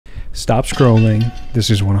Stop scrolling. This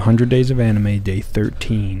is 100 Days of Anime, Day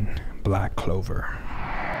 13, Black Clover.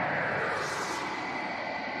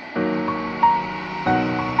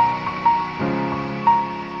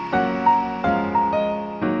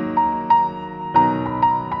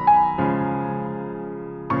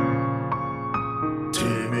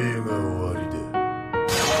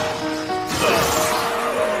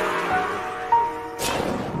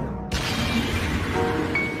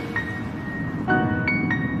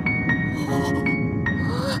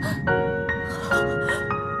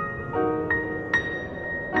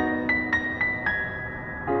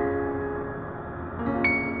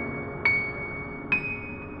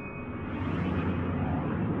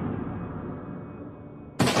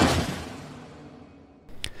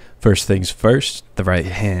 First things first, the right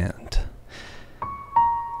hand.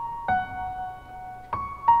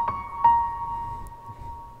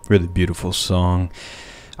 Really beautiful song.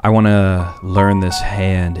 I want to learn this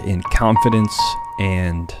hand in confidence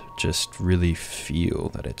and just really feel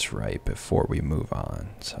that it's right before we move on.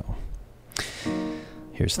 So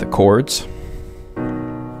here's the chords.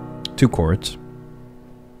 2 chords.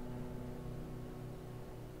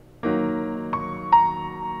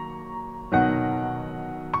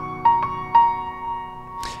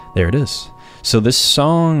 There it is. So this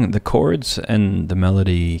song, the chords and the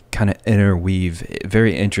melody kind of interweave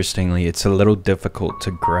very interestingly. It's a little difficult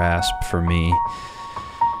to grasp for me.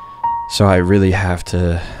 So I really have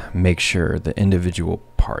to make sure the individual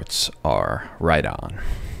parts are right on.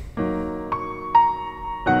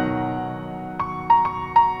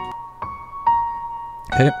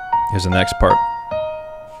 Okay, here's the next part.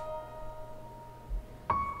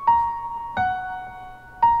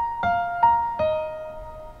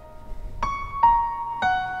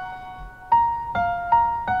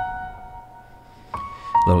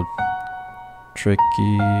 Little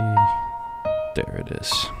tricky. There it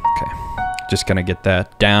is. Okay, just gonna get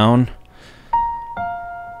that down.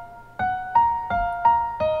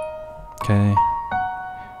 Okay,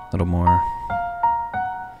 a little more.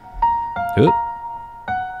 Oop.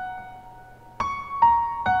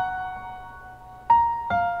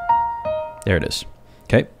 There it is.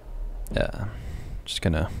 Okay, just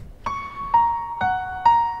gonna.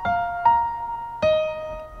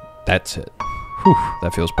 That's it. Whew,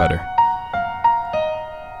 that feels better.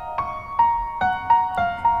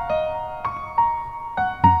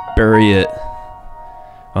 Bury it.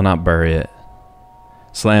 Well, not bury it.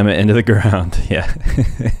 Slam it into the ground. Yeah,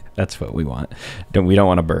 that's what we want. We don't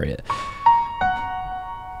want to bury it.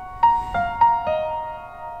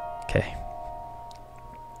 Okay.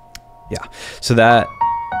 Yeah. So that.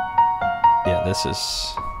 Yeah, this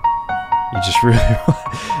is. You just really,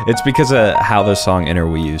 it's because of how the song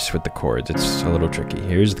interweaves with the chords. It's a little tricky.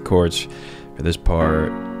 Here's the chords for this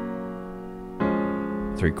part.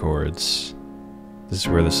 3 chords. This is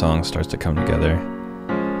where the song starts to come together.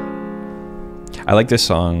 I like this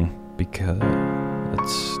song because,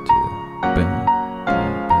 let's do,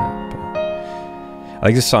 I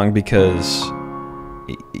like this song because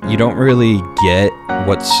you don't really get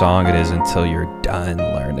what song it is until you're done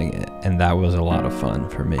learning it. And that was a lot of fun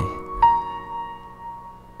for me.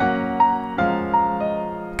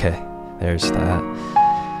 Okay, there's that.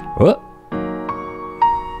 Whoop.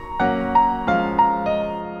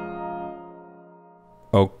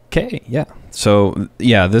 Okay, yeah. So,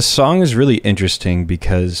 yeah, this song is really interesting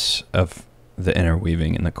because of the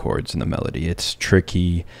interweaving in the chords and the melody. It's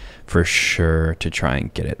tricky for sure to try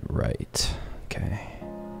and get it right. Okay.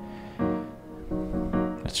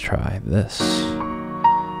 Let's try this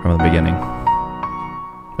from the beginning.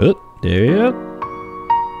 Oh, there you go.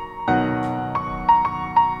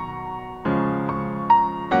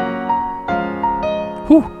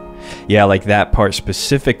 Whew. Yeah, like that part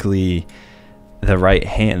specifically, the right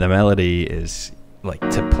hand, the melody is like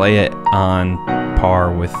to play it on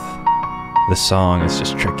par with the song is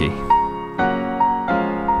just tricky.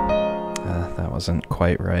 That wasn't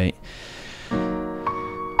quite right.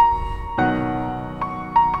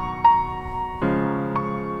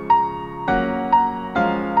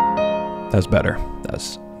 That's better.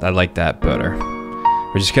 I like that better.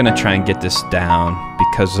 We're just gonna try and get this down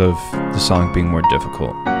because of the song being more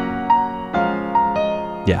difficult.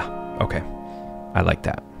 Yeah, okay. I like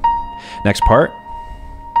that. Next part.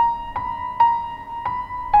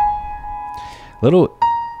 Little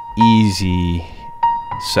easy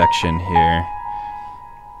section here.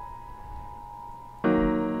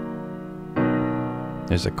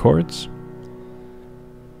 There's the chords.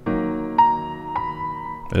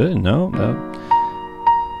 No.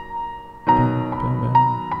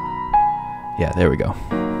 Yeah, there we go.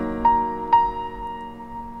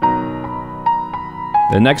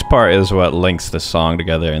 The next part is what links the song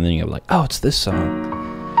together, and then you're like, oh, it's this song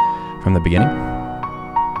from the beginning.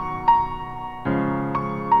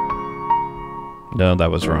 No,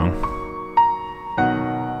 that was wrong.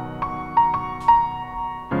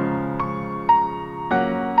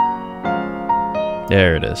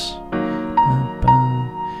 There it is.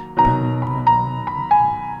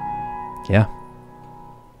 Yeah.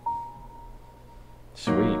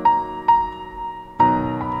 Sweet.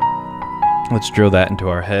 Let's drill that into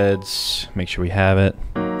our heads. Make sure we have it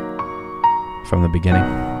from the beginning.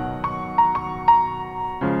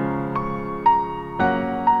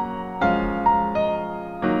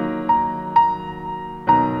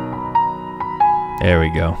 There we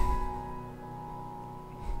go.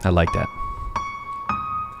 I like that.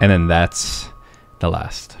 And then that's the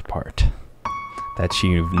last part that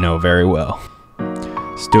you know very well.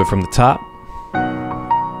 Let's do it from the top.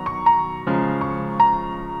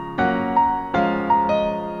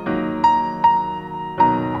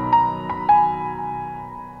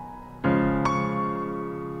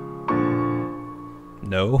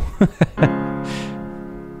 No.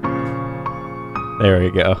 There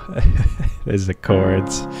we go. There's the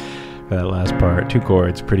chords for that last part. 2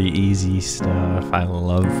 chords, pretty easy stuff. I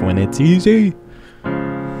love when it's easy.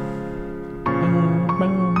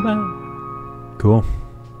 Cool.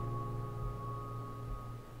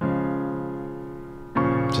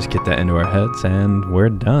 Just get that into our heads and we're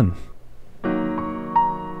done.